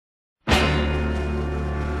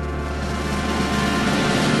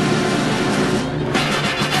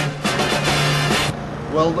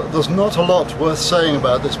Well, there's not a lot worth saying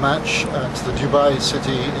about this match at the Dubai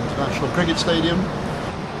City International Cricket Stadium.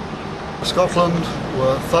 Scotland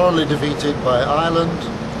were thoroughly defeated by Ireland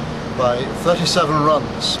by 37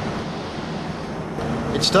 runs.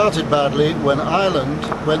 It started badly when Ireland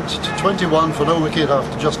went to 21 for no wicket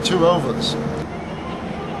after just 2 overs.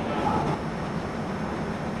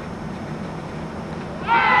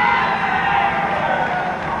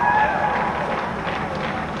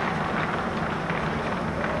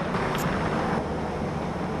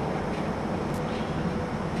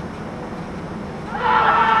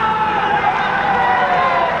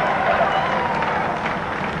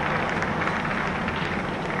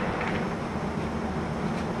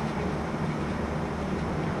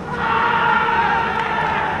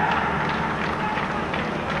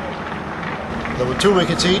 There were 2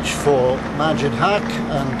 wickets each for Majid Haq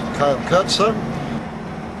and Kyle Kurtzer.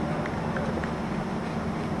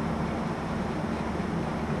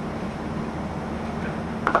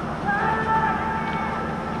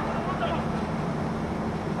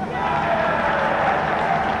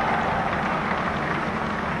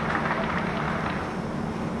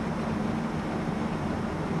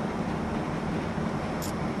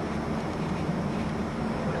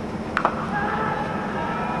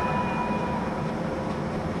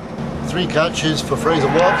 Three catches for Fraser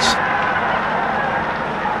Watts.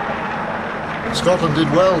 Scotland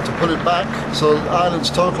did well to pull it back, so Ireland's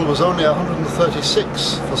total was only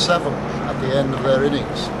 136 for 7 at the end of their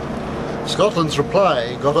innings. Scotland's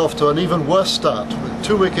reply got off to an even worse start, with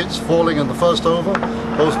 2 wickets falling in the first over,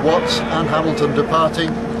 both Watts and Hamilton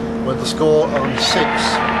departing, with the score on 6.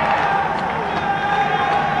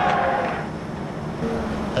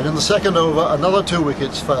 And in the second over, another 2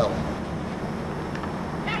 wickets fell.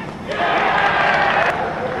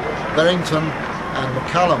 Berrington and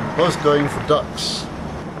McCallum both going for ducks.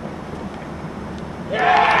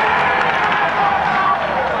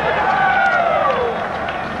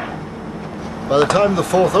 By the time the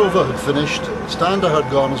 4th over had finished, Stanger had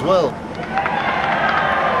gone as well.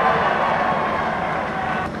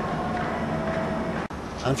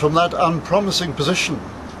 And from that unpromising position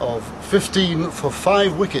of 15 for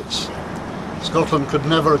 5 wickets, Scotland could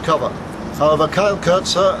never recover. However, Kyle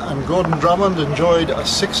Kurtzer and Gordon Drummond enjoyed a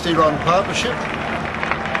 60-run partnership.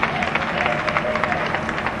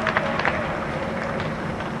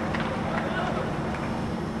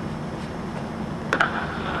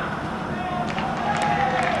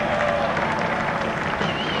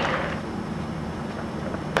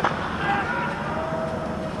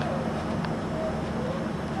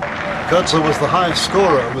 Kurtzer was the highest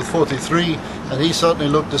scorer with 43, and he certainly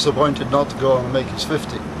looked disappointed not to go on and make his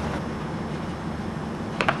 50.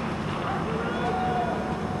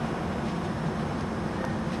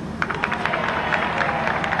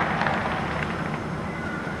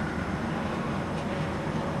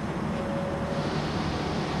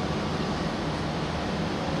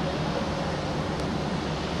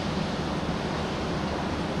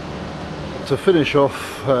 To finish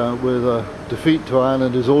off with a defeat to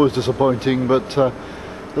Ireland is always disappointing, but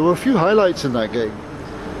there were a few highlights in that game.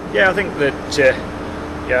 Yeah, I think that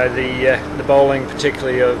the bowling,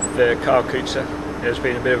 particularly of Kyle Kurtzer, has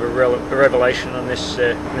been a bit of a revelation on this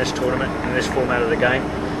in this tournament, in this format of the game.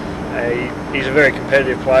 He's a very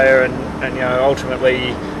competitive player, and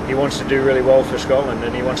ultimately he wants to do really well for Scotland,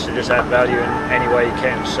 and he wants to just add value in any way he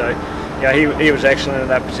can. So. He was excellent in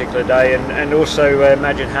that particular day, and also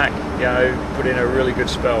Majid Haq, put in a really good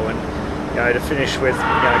spell, and to finish with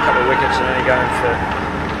a couple of wickets and only going for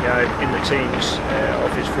in the teens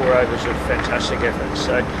off his 4 overs, a fantastic effort.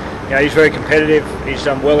 So he's very competitive. He's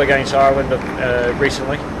done well against Ireland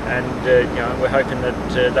recently, and we're hoping that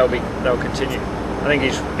they'll continue. I think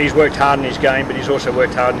he's worked hard in his game, but he's also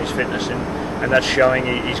worked hard in his fitness, and that's showing.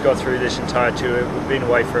 He's got through this entire tour. We've been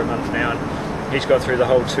away for a month now, and he's got through the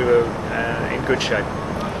whole tour in good shape.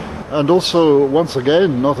 And also, once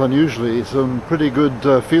again, not unusually, some pretty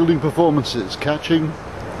good fielding performances, catching.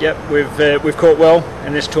 Yep, we've caught well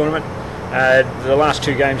in this tournament. The last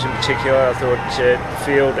 2 games in particular, I thought the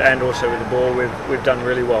field and also with the ball, we've done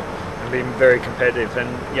really well and been very competitive. And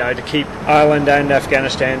to keep Ireland and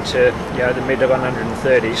Afghanistan to the mid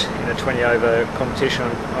 130s in a 20-over competition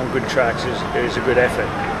on good tracks is a good effort.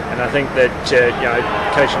 And I think that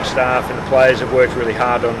coaching staff and the players have worked really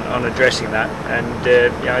hard on addressing that, and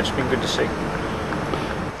it's been good to see.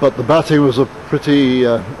 But the batting was a pretty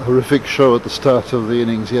horrific show at the start of the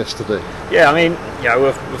innings yesterday. Yeah, I mean,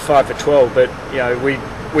 we're 5 for 12, but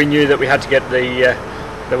we knew that we had to get the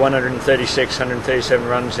 136, 137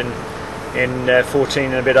 runs in 14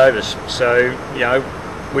 and a bit overs. So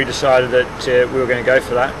we decided that we were going to go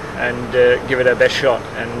for that and give it our best shot,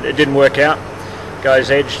 and it didn't work out.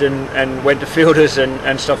 Guys edged and went to fielders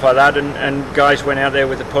and stuff like that, and guys went out there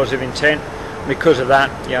with a positive intent. Because of that,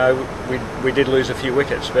 we did lose a few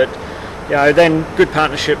wickets, but then good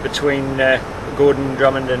partnership between Gordon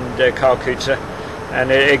Drummond and Kyle Coetzer,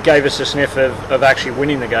 and it gave us a sniff of actually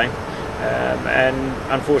winning the game. And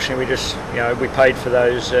unfortunately, we paid for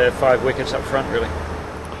those 5 wickets up front, really.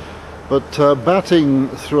 But batting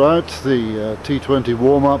throughout the T20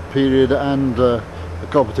 warm-up period and the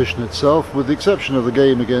competition itself, with the exception of the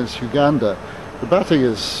game against Uganda, the batting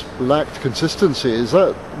has lacked consistency. Is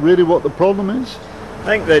that really what the problem is? I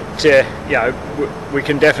think that we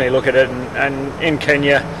can definitely look at it, and in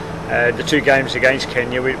Kenya, the 2 games against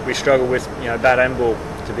Kenya, we struggled with bat and ball,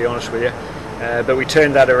 to be honest with you. But we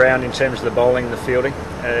turned that around in terms of the bowling and the fielding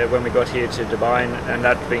when we got here to Dubai, and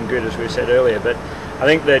that's been good, as we said earlier. But I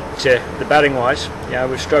think that the batting-wise,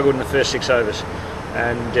 we've struggled in the first 6 overs,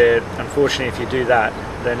 and unfortunately, if you do that,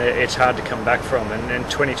 then it's hard to come back from. And in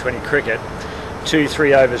 2020 cricket,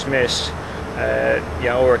 2-3 overs missed,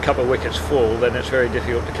 or a couple of wickets fall, then it's very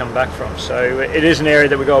difficult to come back from. So it is an area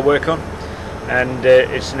that we've got to work on, and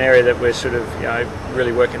it's an area that we're sort of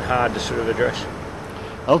really working hard to sort of address.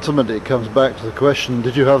 Ultimately, it comes back to the question: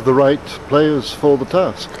 did you have the right players for the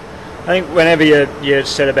task? I think whenever you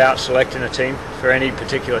set about selecting a team for any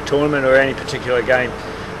particular tournament or any particular game,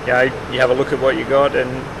 you have a look at what you got, and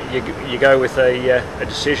you go with a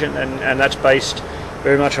decision, and that's based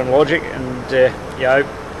very much on logic. And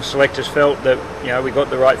selectors felt that we got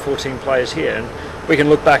the right 14 players here, and we can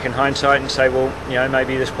look back in hindsight and say, well,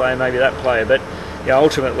 maybe this player, maybe that player, but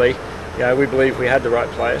ultimately, we believe we had the right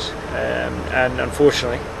players, and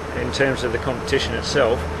unfortunately, in terms of the competition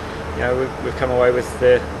itself, we've come away with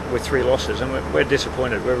 3 losses, and we're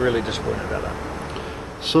disappointed. We're really disappointed about that.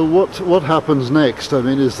 So what happens next? I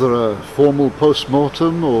mean, is there a formal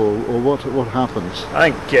post-mortem, or what happens?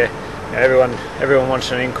 I think everyone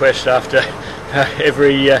wants an inquest after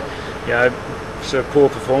every sort of poor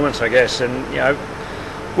performance, I guess, and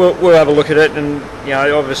we'll have a look at it, and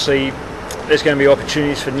obviously there's going to be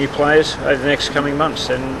opportunities for new players over the next coming months,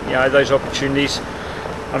 and those opportunities,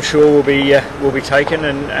 I'm sure, will be taken,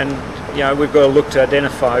 and we've got to look to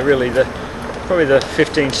identify really probably the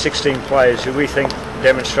 15-16 players who we think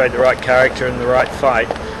demonstrate the right character and the right fight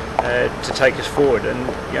to take us forward,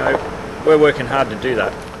 and we're working hard to do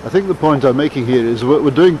that. I think the point I'm making here is we're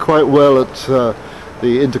doing quite well at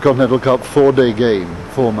the Intercontinental Cup 4-day game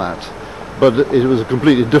format, but it was a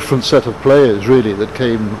completely different set of players really that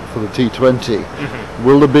came for the T20. Mm-hmm.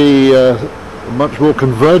 Will there be much more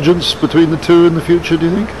convergence between the two in the future, do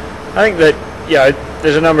you think? I think that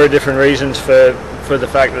there's a number of different reasons for the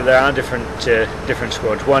fact that there are different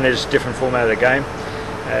squads. One is different format of the game.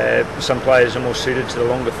 Some players are more suited to the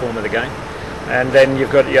longer form of the game, and then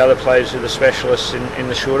you've got the other players who are the specialists in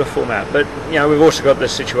the shorter format. But we've also got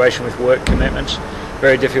this situation with work commitments.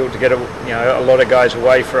 Very difficult to get a lot of guys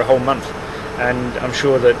away for a whole month, and I'm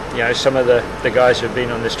sure that some of the guys who have been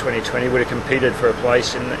on this 2020 would have competed for a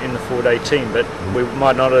place in the 4-day team, but we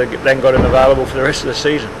might not have then got them available for the rest of the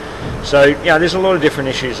season. So there's a lot of different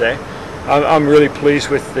issues there. I'm really pleased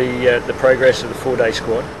with the progress of the 4-day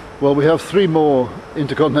squad. Well, we have 3 more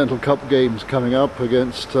Intercontinental Cup games coming up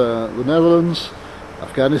against the Netherlands,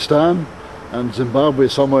 Afghanistan and Zimbabwe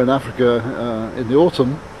somewhere in Africa in the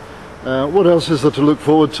autumn. What else is there to look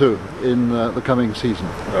forward to in the coming season?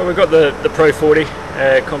 Well, we've got the Pro 40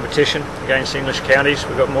 competition against English counties.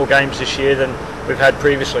 We've got more games this year than we've had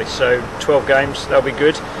previously, so 12 games, that'll be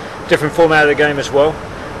good. Different format of the game as well.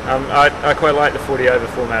 I quite like the 40 over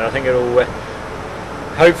format. I think it'll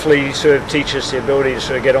hopefully sort of teach us the ability to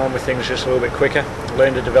sort of get on with things just a little bit quicker,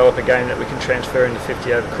 learn to develop a game that we can transfer into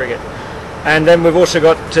 50 over cricket. And then we've also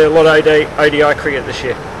got a lot of ODI cricket this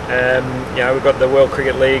year. We've got the World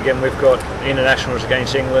Cricket League, and we've got internationals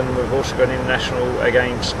against England. We've also got international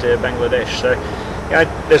against Bangladesh. So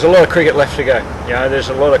there's a lot of cricket left to go. There's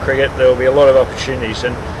a lot of cricket. There will be a lot of opportunities,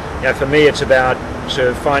 and for me it's about sort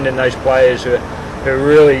of finding those players who are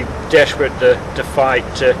really desperate to fight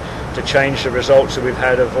to change the results that we've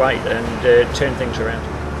had of late and turn things around.